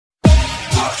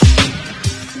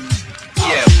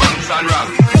and rum.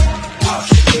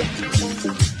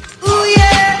 Ooh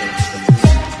yeah.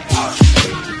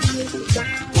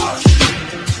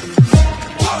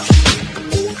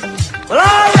 Well,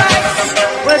 alright,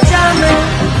 we're jamming.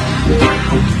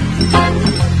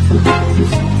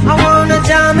 I wanna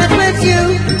jam it with you.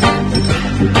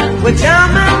 We're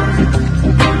jamming,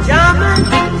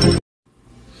 jamming.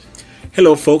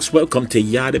 Hello folks, welcome to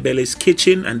Yardie Belly's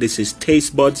kitchen, and this is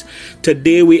Taste Buds.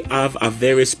 Today we have a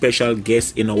very special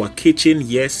guest in our kitchen.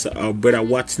 Yes, our brother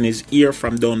Watson is here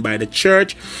from down by the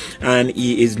church, and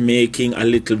he is making a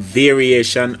little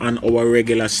variation on our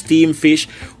regular steam fish.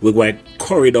 We're going to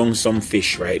curry down some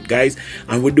fish, right guys?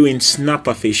 And we're doing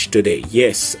snapper fish today.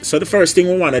 Yes, so the first thing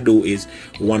we want to do is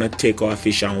we want to take our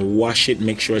fish and wash it,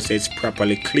 make sure it's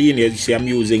properly clean. You see I'm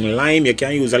using lime. You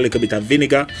can use a little bit of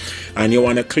vinegar, and you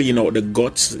want to clean out the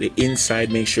guts, the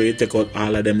inside. Make sure you take out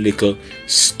all of them little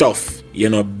stuff, you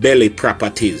know, belly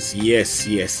properties. Yes,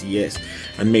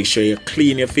 and make sure you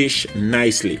clean your fish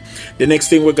nicely. The next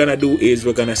thing we're gonna do is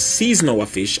we're gonna season our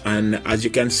fish, and as you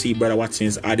can see, brother Watson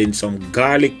is adding some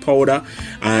garlic powder,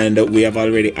 and we have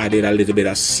already added a little bit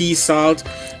of sea salt,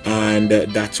 and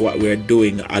that's what we're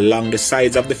doing along the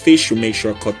sides of the fish. We make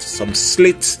sure cut some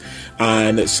slits,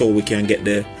 and so we can get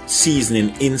the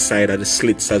seasoning inside of the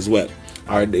slits as well,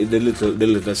 or the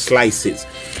little slices.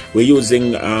 We're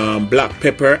using black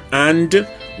pepper, and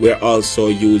we're also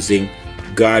using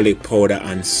garlic powder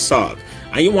and salt,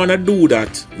 and you want to do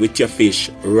that with your fish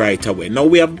right away. Now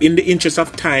we have, in the interest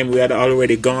of time, we had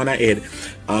already gone ahead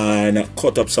and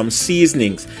cut up some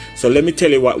seasonings. So let me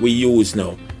tell you what we use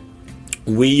now.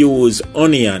 We use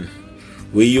onion,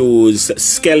 we use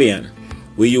scallion,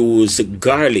 we use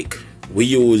garlic, we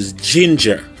use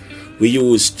ginger, we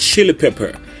use chili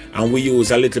pepper, and we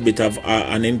use a little bit of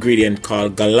an ingredient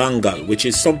called galangal, which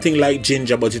is something like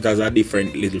ginger, but it has a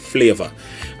different little flavor.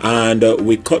 And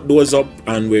we cut those up,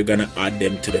 and we're gonna add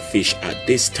them to the fish at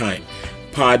this time.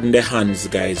 Pardon the hands,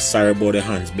 guys, sorry about the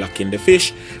hands blocking the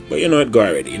fish, but you know it go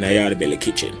already in a Yardie Belly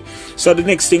kitchen. So the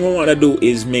next thing we want to do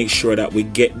is make sure that we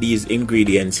get these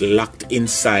ingredients locked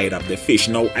inside of the fish.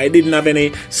 Now I didn't have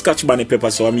any Scotch bonnet pepper,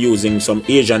 so I'm using some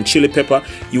Asian chili pepper.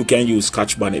 You can use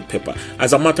Scotch bonnet pepper.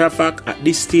 As a matter of fact, at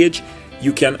this stage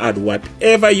you can add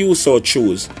whatever you so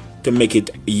choose to make it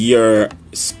your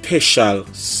special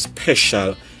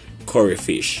curry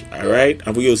fish. All right,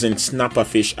 and we're using snapper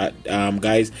fish at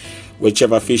guys.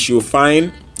 Whichever fish you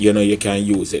find, you know, you can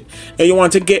use it. Now you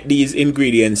want to get these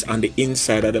ingredients on the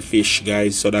inside of the fish,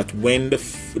 guys, so that when the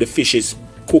fish is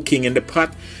cooking in the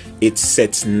pot, it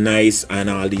sets nice and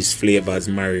all these flavors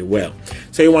marry well.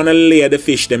 So you want to layer the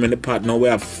fish them in the pot. Now we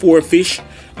have 4 fish,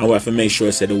 and we have to make sure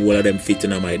that the whole of them fit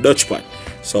in my Dutch pot.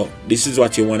 So this is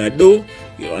what you want to do.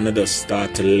 You want to just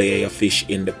start to layer your fish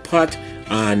in the pot,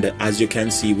 and as you can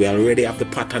see, we already have the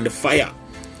pot on the fire.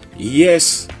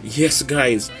 Yes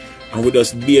guys. And we're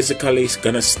just basically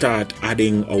gonna start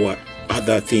adding our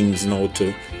other things now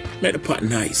to make the pot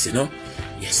nice, you know.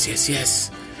 Yes.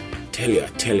 Tell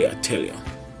you.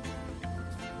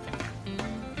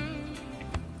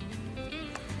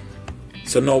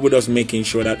 So now we're just making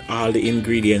sure that all the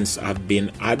ingredients have been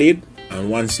added, and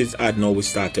once it's added, now we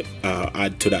start to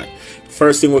add to that.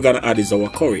 First thing we're gonna add is our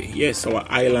curry. Yes, our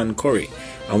island curry,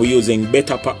 and we're using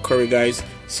better pack curry, guys.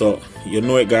 So you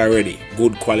know it already,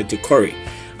 good quality curry.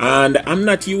 And I'm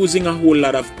not using a whole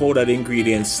lot of powdered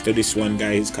ingredients to this one,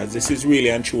 guys, because this is really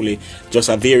and truly just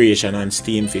a variation on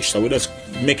steamed fish. So we just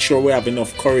make sure we have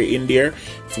enough curry in there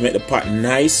to make the pot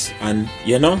nice and,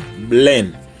 you know,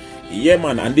 blend. Yeah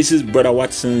man, and this is brother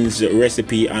Watson's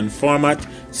recipe and format,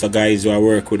 so guys, you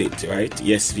work with it, right?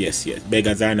 Yes.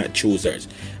 Beggars are not choosers.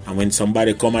 And when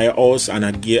somebody come at your house and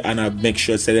I make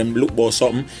sure say them look about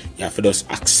something, you have to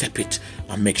just accept it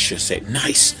and make sure say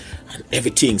nice and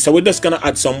everything. So we're just gonna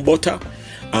add some butter,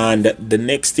 and the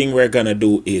next thing we're gonna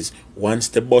do is, once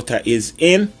the butter is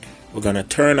in, we're gonna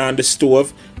turn on the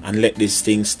stove and let this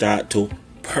thing start to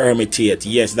permeate.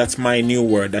 Yes, that's my new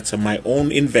word, that's my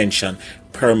own invention,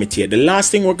 permeate. The last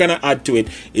thing we're gonna add to it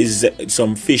is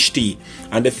some fish tea,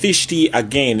 and the fish tea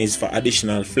again is for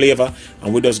additional flavor,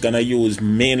 and we're just gonna use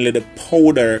mainly the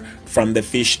powder from the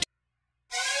fish tea.